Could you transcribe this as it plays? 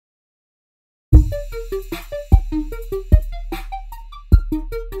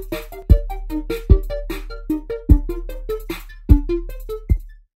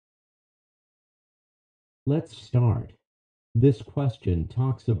Let's start. This question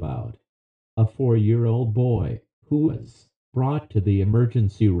talks about a 4-year-old boy who was brought to the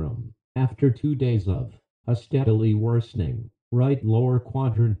emergency room after 2 days of a steadily worsening right lower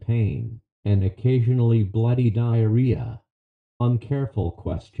quadrant pain and occasionally bloody diarrhea. On careful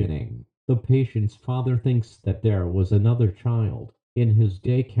questioning, the patient's father thinks that there was another child in his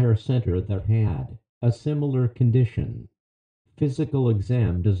daycare center that had a similar condition. Physical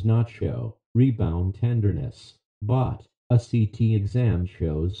exam does not show rebound tenderness, but a CT exam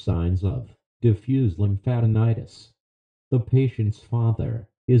shows signs of diffuse lymphadenitis. The patient's father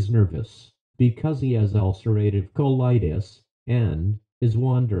is nervous because he has ulcerative colitis and is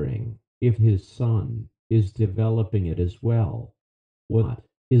wondering if his son is developing it as well. What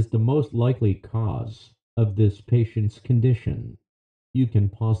is the most likely cause of this patient's condition? You can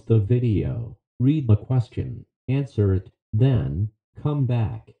pause the video, read the question, answer it, then come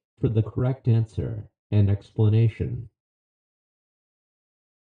back for the correct answer and explanation.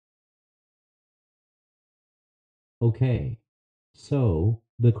 Okay, so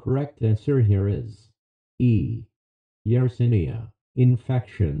the correct answer here is E. Yersinia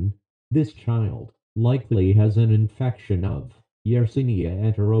infection. This child likely has an infection of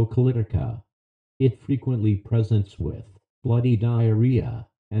Yersinia enterocolitica. It frequently presents with bloody diarrhea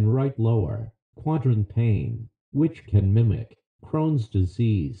and right lower quadrant pain, which can mimic Crohn's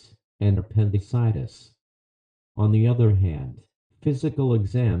disease and appendicitis. On the other hand, physical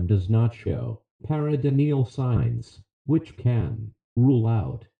exam does not show perineal signs, which can rule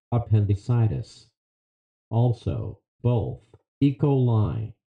out appendicitis. Also, both E.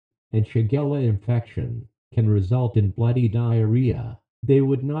 coli and Shigella infection can result in bloody diarrhea. They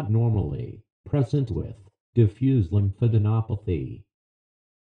would not normally present with diffuse lymphadenopathy.